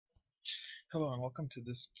Hello and welcome to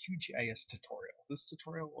this QGIS tutorial. This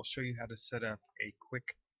tutorial will show you how to set up a quick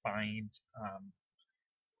find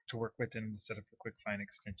to work with and set up a quick find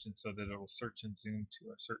extension so that it will search and zoom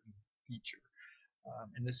to a certain feature.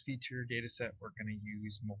 In this feature data set, we're going to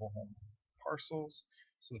use mobile home parcels.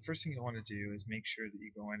 So the first thing you want to do is make sure that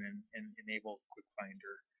you go in and enable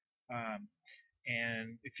QuickFinder.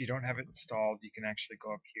 And if you don't have it installed, you can actually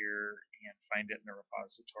go up here and find it in the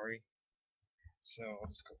repository. So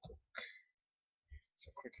I'll just go quick. So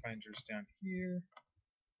QuickFinder's down here.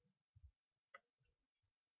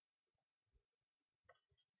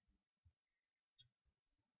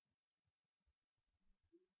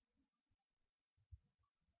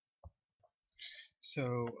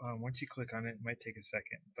 So once you click on it, it might take a second,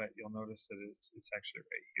 but you'll notice that it's actually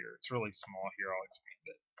right here. It's really small here. I'll expand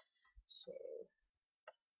it. So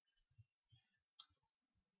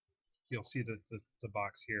you'll see the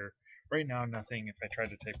box here. Right now, nothing. If I try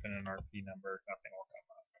to type in an RP number, nothing will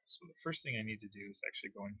come up. So the first thing I need to do is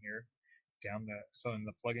actually go in here, so in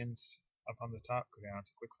the plugins up on the top, go down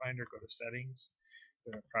to QuickFinder, go to Settings,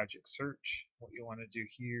 go to Project Search. What you'll want to do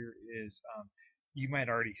here is you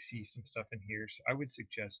might already see some stuff in here, so I would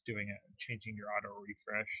suggest changing your auto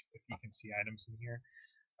refresh if you can see items in here.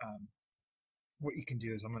 What you can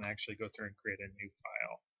do is I'm going to actually go through and create a new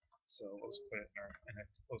file. So let's put it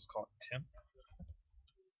let's call it temp.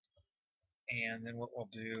 And then what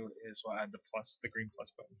we'll do is we'll add the green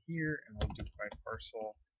plus button here, and we'll do by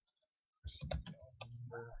parcel.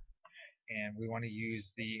 And we want to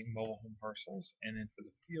use the mobile home parcels, and then for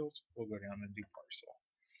the fields, we'll go down and do parcel.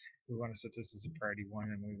 We want to set this as a priority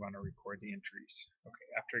 1, and we want to record the entries. Okay,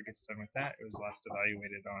 after it gets done with that, it was last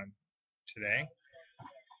evaluated on today.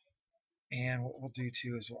 And what we'll do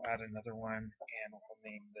too is we'll add another one, and we'll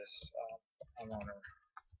name this homeowner.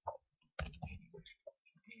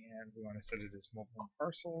 And we want to set it as mobile home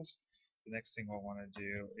parcels. The next thing we'll want to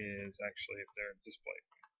do is actually if they're displayed.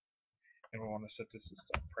 And we'll want to set this as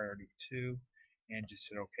priority 2 and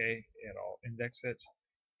just hit OK. It'll index it.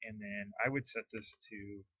 And then I would set this to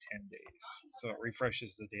 10 days. So it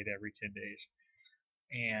refreshes the data every 10 days.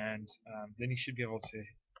 And then you should be able to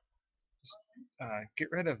just,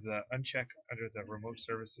 get rid of the uncheck under the remote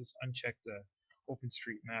services, uncheck the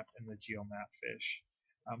OpenStreetMap and the GeoMapFish.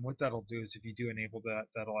 What that'll do is if you do enable that,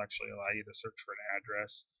 that'll actually allow you to search for an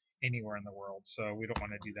address anywhere in the world. So we don't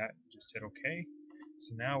want to do that. Just hit OK.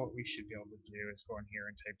 So now what we should be able to do is go in here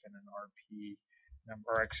and type in an RP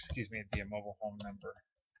number, or excuse me, it'd be a mobile home number.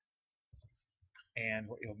 And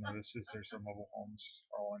what you'll notice is there's some mobile homes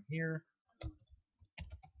all in here.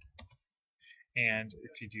 And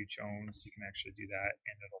if you do Jones, you can actually do that,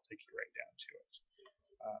 and it'll take you right down to it.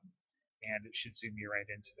 And it should zoom you right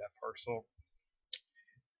into that parcel.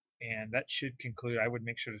 And that should conclude. I would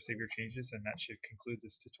make sure to save your changes, and that should conclude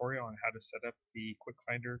this tutorial on how to set up the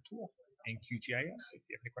QuickFinder tool in QGIS. If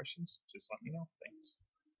you have any questions, just let me know. Thanks.